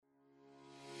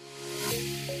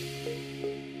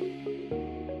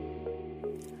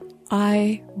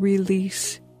I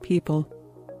release people.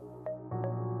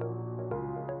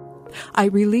 I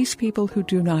release people who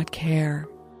do not care.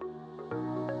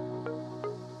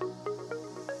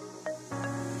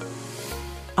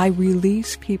 I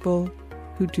release people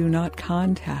who do not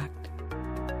contact.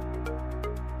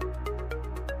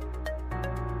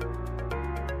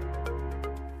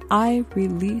 I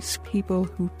release people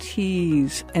who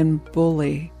tease and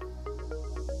bully.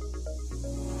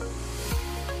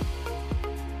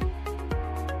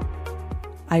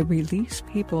 I release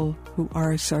people who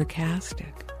are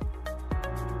sarcastic.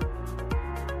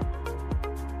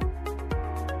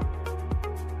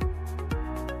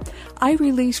 I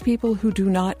release people who do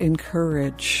not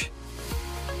encourage.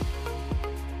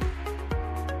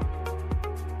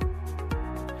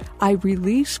 I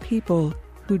release people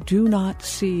who do not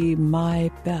see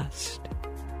my best.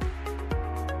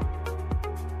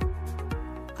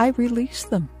 I release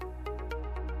them.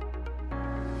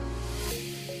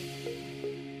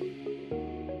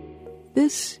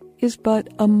 This is but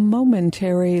a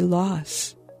momentary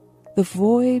loss. The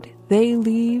void they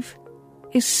leave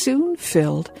is soon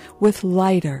filled with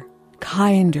lighter,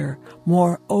 kinder,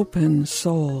 more open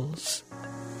souls.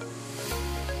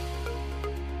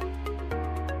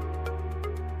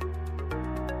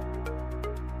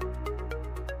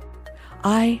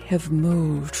 I have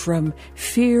moved from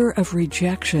fear of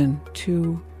rejection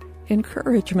to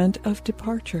encouragement of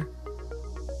departure.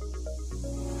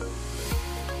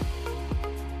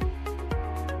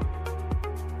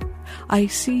 I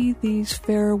see these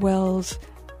farewells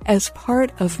as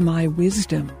part of my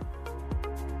wisdom.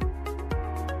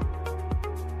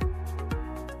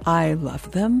 I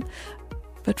love them,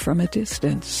 but from a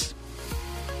distance.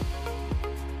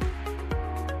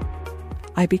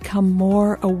 I become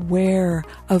more aware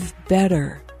of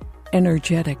better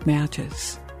energetic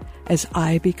matches as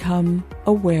I become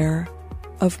aware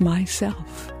of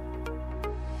myself.